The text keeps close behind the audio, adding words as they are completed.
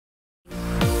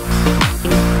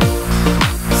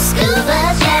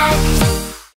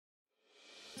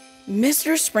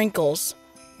Mr. Sprinkles,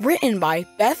 written by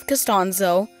Beth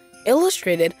Costanzo,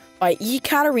 illustrated by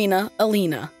Ekaterina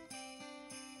Alina.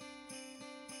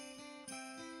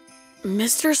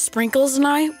 Mr. Sprinkles and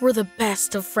I were the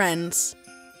best of friends.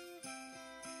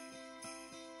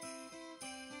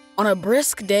 On a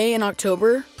brisk day in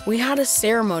October, we had a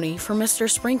ceremony for Mr.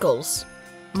 Sprinkles.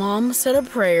 Mom said a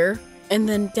prayer, and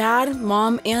then Dad,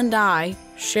 Mom, and I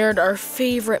shared our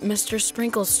favorite Mr.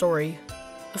 Sprinkles story.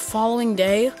 The following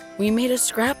day, we made a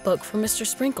scrapbook for Mr.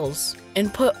 Sprinkles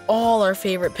and put all our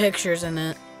favorite pictures in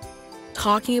it.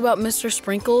 Talking about Mr.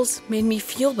 Sprinkles made me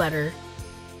feel better.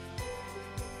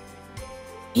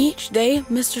 Each day,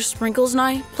 Mr. Sprinkles and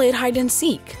I played hide and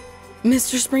seek.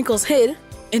 Mr. Sprinkles hid,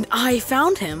 and I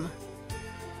found him.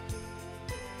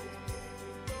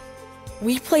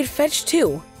 We played fetch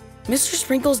too. Mr.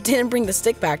 Sprinkles didn't bring the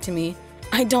stick back to me.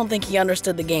 I don't think he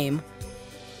understood the game.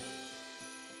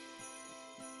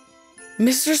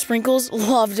 Mr. Sprinkles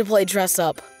loved to play dress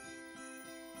up.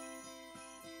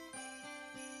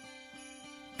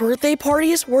 Birthday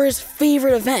parties were his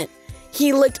favorite event.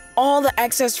 He licked all the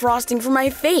excess frosting from my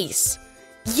face.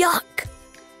 Yuck!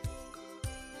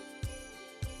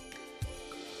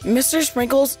 Mr.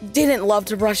 Sprinkles didn't love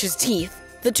to brush his teeth.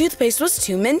 The toothpaste was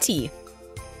too minty.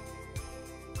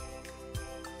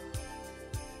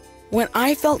 When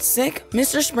I felt sick,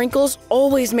 Mr. Sprinkles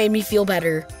always made me feel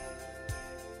better.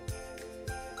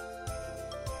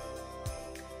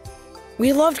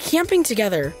 We loved camping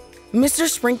together. Mr.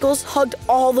 Sprinkles hugged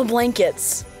all the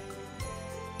blankets.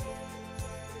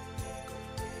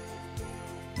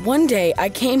 One day, I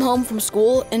came home from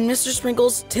school and Mr.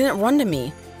 Sprinkles didn't run to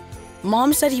me.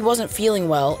 Mom said he wasn't feeling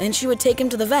well and she would take him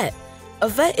to the vet. A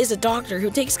vet is a doctor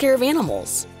who takes care of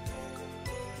animals.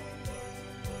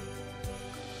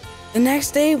 The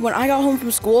next day, when I got home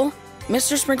from school,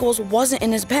 Mr. Sprinkles wasn't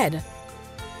in his bed.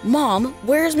 "Mom,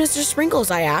 where is Mr.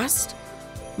 Sprinkles?" I asked.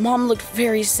 Mom looked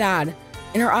very sad,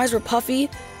 and her eyes were puffy,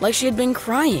 like she had been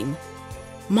crying.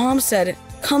 Mom said,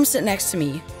 "Come sit next to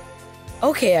me."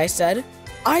 "Okay," I said.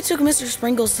 I took Mr.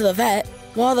 Sprinkles to the vet.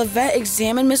 While the vet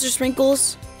examined Mr.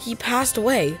 Sprinkles, he passed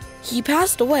away. "He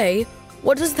passed away?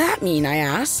 What does that mean?" I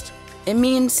asked. "It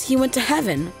means he went to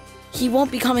heaven. He won't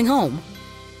be coming home."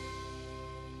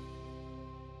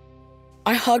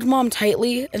 I hugged Mom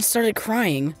tightly and started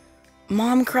crying.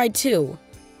 Mom cried too.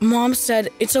 Mom said,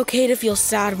 "It's okay to feel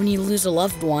sad when you lose a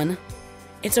loved one.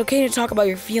 It's okay to talk about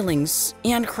your feelings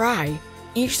and cry.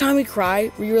 Each time we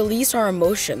cry, we release our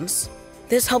emotions.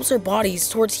 This helps our bodies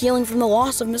towards healing from the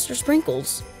loss of Mr.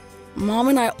 Sprinkles." Mom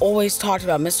and I always talked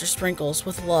about Mr. Sprinkles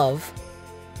with love.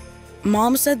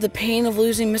 Mom said the pain of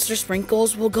losing Mr.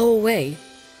 Sprinkles will go away,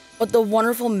 but the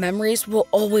wonderful memories will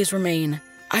always remain.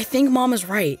 I think Mom is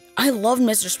right. I loved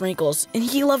Mr. Sprinkles, and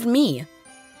he loved me.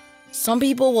 Some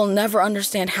people will never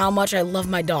understand how much I love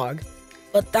my dog,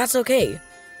 but that's okay.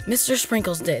 Mr.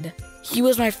 Sprinkles did. He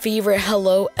was my favorite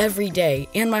hello every day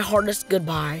and my hardest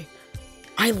goodbye.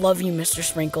 I love you, Mr.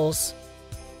 Sprinkles.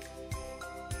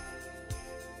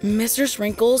 Mr.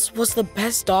 Sprinkles was the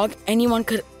best dog anyone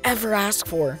could ever ask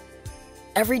for.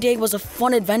 Every day was a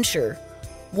fun adventure.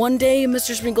 One day,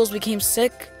 Mr. Sprinkles became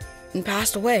sick and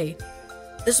passed away.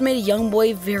 This made a young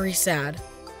boy very sad.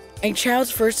 A child's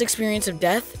first experience of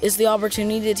death is the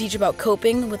opportunity to teach about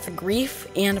coping with the grief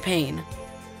and pain.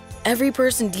 Every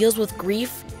person deals with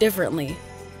grief differently.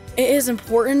 It is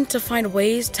important to find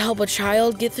ways to help a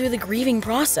child get through the grieving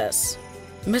process.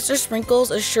 Mr. Sprinkles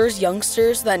assures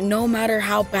youngsters that no matter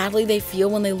how badly they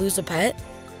feel when they lose a pet,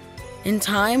 in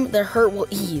time, their hurt will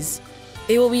ease.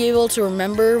 They will be able to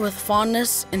remember with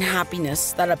fondness and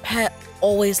happiness that a pet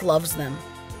always loves them,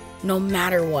 no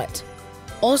matter what.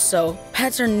 Also,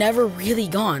 pets are never really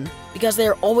gone because they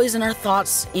are always in our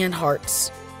thoughts and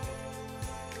hearts.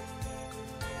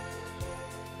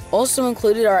 Also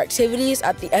included are activities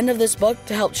at the end of this book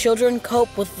to help children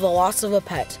cope with the loss of a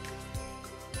pet.